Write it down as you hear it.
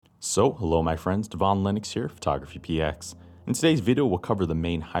So, hello my friends, Devon Lennox here, Photography PX. In today's video, we'll cover the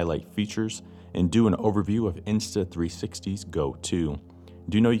main highlight features and do an overview of Insta360's Go 2.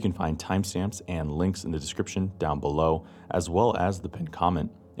 Do know you can find timestamps and links in the description down below, as well as the pinned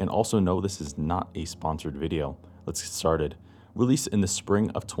comment. And also know this is not a sponsored video. Let's get started. Released in the spring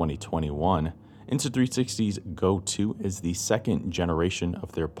of 2021, Insta360's Go 2 is the second generation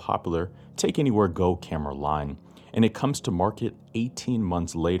of their popular Take Anywhere Go camera line, and it comes to market 18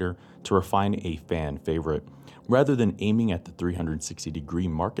 months later to refine a fan favorite. Rather than aiming at the 360-degree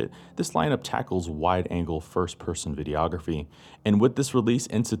market, this lineup tackles wide-angle first-person videography. And with this release,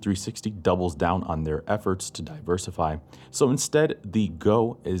 Insta360 doubles down on their efforts to diversify. So instead, the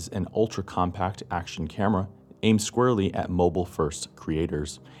Go is an ultra-compact action camera aimed squarely at mobile-first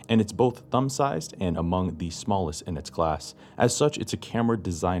creators, and it's both thumb-sized and among the smallest in its class. As such, it's a camera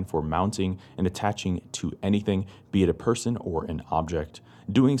designed for mounting and attaching to anything, be it a person or an object.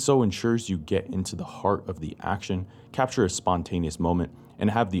 Doing so ensures you get into the heart of the action, capture a spontaneous moment, and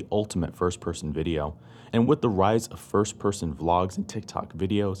have the ultimate first-person video. And with the rise of first-person vlogs and TikTok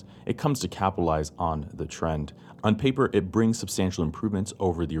videos, it comes to capitalize on the trend. On paper, it brings substantial improvements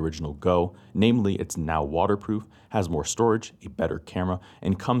over the original Go, namely it's now waterproof, has more storage, a better camera,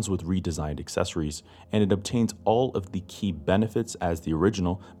 and comes with redesigned accessories. And it obtains all of the key benefits as the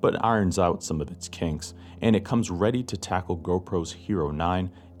original, but irons out some of its kinks. And it comes ready to tackle GoPro's Hero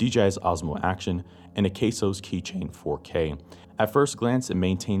 9, DJI's Osmo Action, and Acaso's Keychain 4K. At first glance, it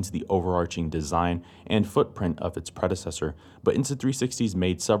maintains the overarching design and footprint of its predecessor, but Insta360's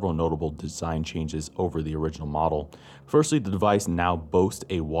made several notable design changes over the original model. Firstly, the device now boasts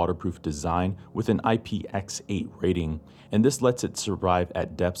a waterproof design with an IPX8 rating, and this lets it survive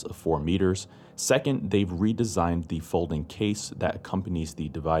at depths of 4 meters. Second, they've redesigned the folding case that accompanies the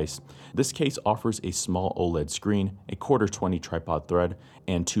device. This case offers a small OLED screen, a 1/4-20 tripod thread,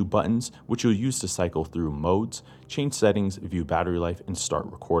 and 2 buttons, which you'll use to cycle through modes, change settings, view battery life, and start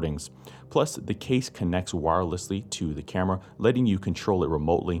recordings. Plus, the case connects wirelessly to the camera, letting you control it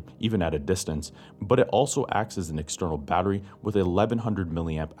remotely, even at a distance. But it also acts as an external battery with a 1100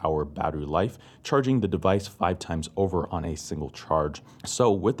 milliamp hour battery life, charging the device 5 times over on a single charge.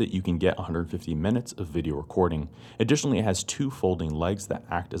 So with it, you can get 150 minutes of video recording. Additionally, it has 2 folding legs that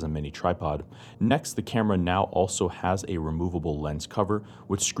act as a mini tripod. Next, the camera now also has a removable lens cover,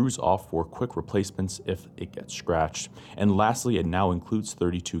 which screws off for quick replacements if it gets scratched. And lastly, it now includes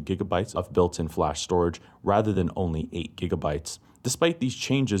 32 gigabytes of built-in flash storage rather than only 8 gigabytes. Despite these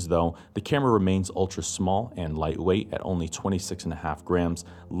changes though, the camera remains ultra small and lightweight at only 26.5 grams,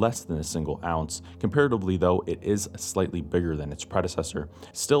 less than a single ounce. Comparatively though, it is slightly bigger than its predecessor.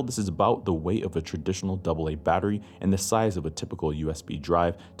 Still, this is about the weight of a traditional AA battery and the size of a typical USB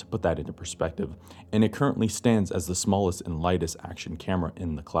drive, to put that into perspective. And it currently stands as the smallest and lightest action camera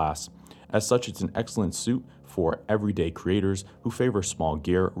in the class. As such, it's an excellent suit for everyday creators who favor small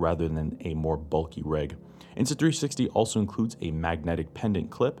gear rather than a more bulky rig. Insta360 also includes a magnetic pendant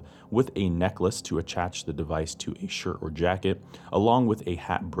clip with a necklace to attach the device to a shirt or jacket, along with a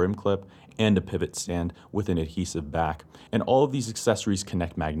hat brim clip and a pivot stand with an adhesive back. And all of these accessories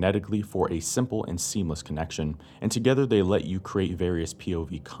connect magnetically for a simple and seamless connection, and together they let you create various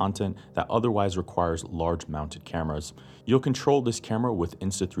POV content that otherwise requires large mounted cameras. You'll control this camera with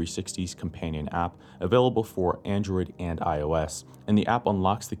Insta360's companion app, available for Android and iOS, and the app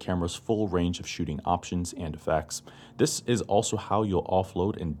unlocks the camera's full range of shooting options and effects. This is also how you'll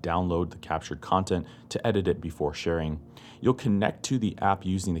offload and download the captured content to edit it before sharing. You'll connect to the app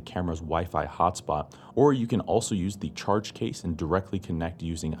using the camera's Wi-Fi hotspot, or you can also use the charge case and directly connect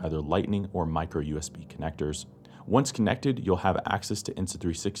using either Lightning or micro USB connectors. Once connected, you'll have access to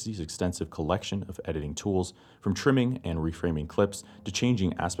Insta360's extensive collection of editing tools, from trimming and reframing clips to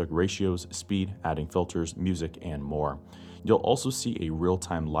changing aspect ratios, speed, adding filters, music, and more. You'll also see a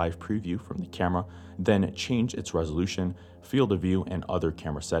real-time live preview from the camera, then change its resolution, field of view, and other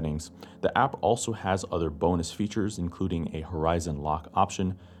camera settings. The app also has other bonus features, including a horizon lock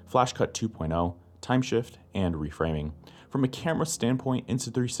option, Flash Cut 2.0, time shift, and reframing. From a camera standpoint,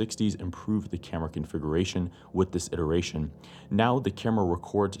 Insta360's improved the camera configuration with this iteration. Now the camera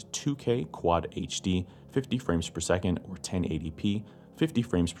records 2K Quad HD, 50 frames per second or 1080p, 50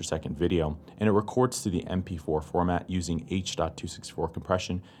 frames per second video, and it records to the MP4 format using H.264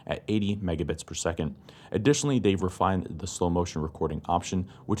 compression at 80 megabits per second. Additionally, they've refined the slow motion recording option,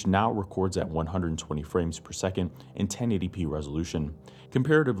 which now records at 120 frames per second in 1080p resolution.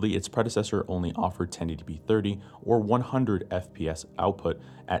 Comparatively, its predecessor only offered 1080p 30 or 100 FPS output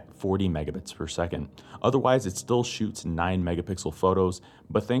at 40 megabits per second. Otherwise, it still shoots 9 megapixel photos,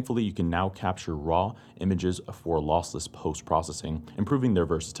 but thankfully you can now capture raw images for lossless post-processing. improving their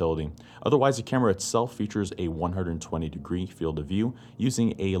versatility. Otherwise, the camera itself features a 120-degree field of view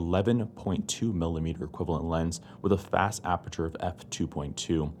using a 11.2mm equivalent lens with a fast aperture of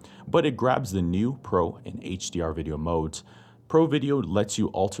f2.2, but it grabs the new Pro and HDR video modes. Pro Video lets you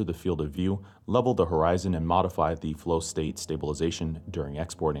alter the field of view, level the horizon, and modify the flow state stabilization during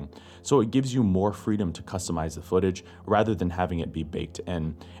exporting. So it gives you more freedom to customize the footage rather than having it be baked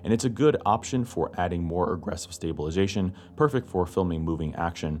in. And it's a good option for adding more aggressive stabilization, perfect for filming moving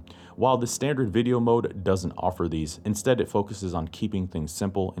action. While the standard video mode doesn't offer these, instead it focuses on keeping things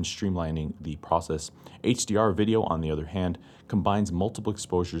simple and streamlining the process. HDR video, on the other hand, combines multiple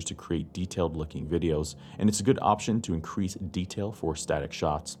exposures to create detailed looking videos, and it's a good option to increase detail for static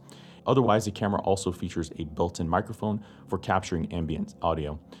shots. Otherwise, the camera also features a built-in microphone for capturing ambient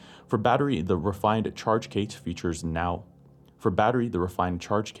audio. For battery, the refined charge case now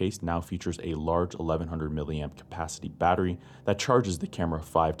features a large 1100 milliamp capacity battery that charges the camera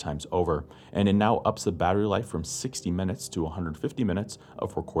 5 times over, and it now ups the battery life from 60 minutes to 150 minutes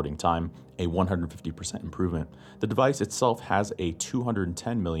of recording time, a 150% improvement. The device itself has a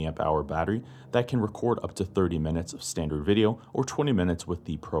 210 milliamp hour battery that can record up to 30 minutes of standard video or 20 minutes with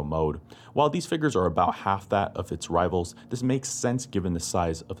the Pro mode. While these figures are about half that of its rivals, this makes sense given the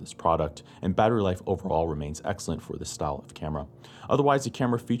size of this product, and battery life overall remains excellent for this style of camera. Otherwise, the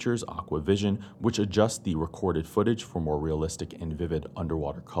camera features Aqua Vision, which adjusts the recorded footage for more realistic and vivid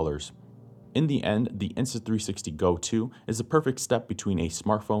underwater colors. In the end, the Insta360 Go 2 is a perfect step between a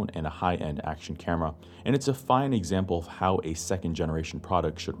smartphone and a high-end action camera, and it's a fine example of how a second-generation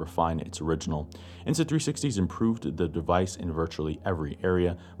product should refine its original. Insta360's improved the device in virtually every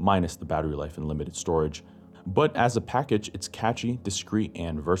area, minus the battery life and limited storage. But as a package, it's catchy, discreet,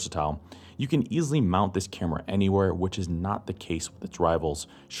 and versatile. You can easily mount this camera anywhere, which is not the case with its rivals.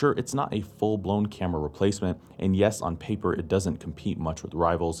 Sure, it's not a full-blown camera replacement, and yes, on paper it doesn't compete much with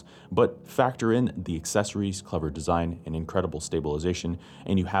rivals, but factor in the accessories, clever design, and incredible stabilization,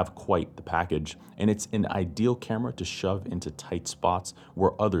 and you have quite the package. And it's an ideal camera to shove into tight spots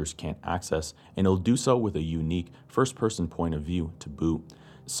where others can't access, and it'll do so with a unique first-person point of view to boot.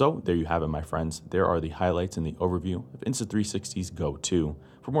 So there you have it, my friends. There are the highlights and the overview of Insta360's Go 2.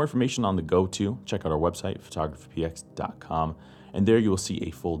 For more information on the Go 2, check out our website, photographypx.com, and there you will see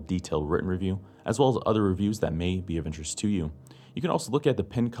a full detailed written review, as well as other reviews that may be of interest to you. You can also look at the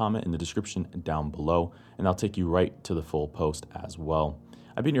pinned comment in the description down below, and I'll take you right to the full post as well.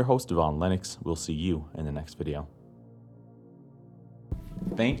 I've been your host, Devon Lennox. We'll see you in the next video.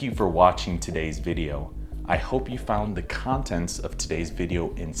 Thank you for watching today's video. I hope you found the contents of today's video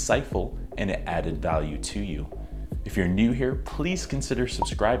insightful and it added value to you. If you're new here, please consider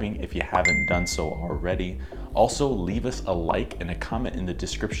subscribing if you haven't done so already. Also, leave us a like and a comment in the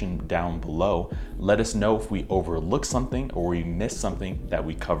description down below. Let us know if we overlooked something or we missed something that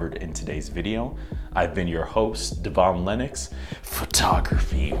we covered in today's video. I've been your host, Devon Lennox.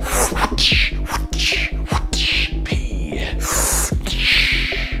 Photography.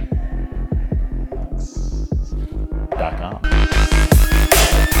 .com.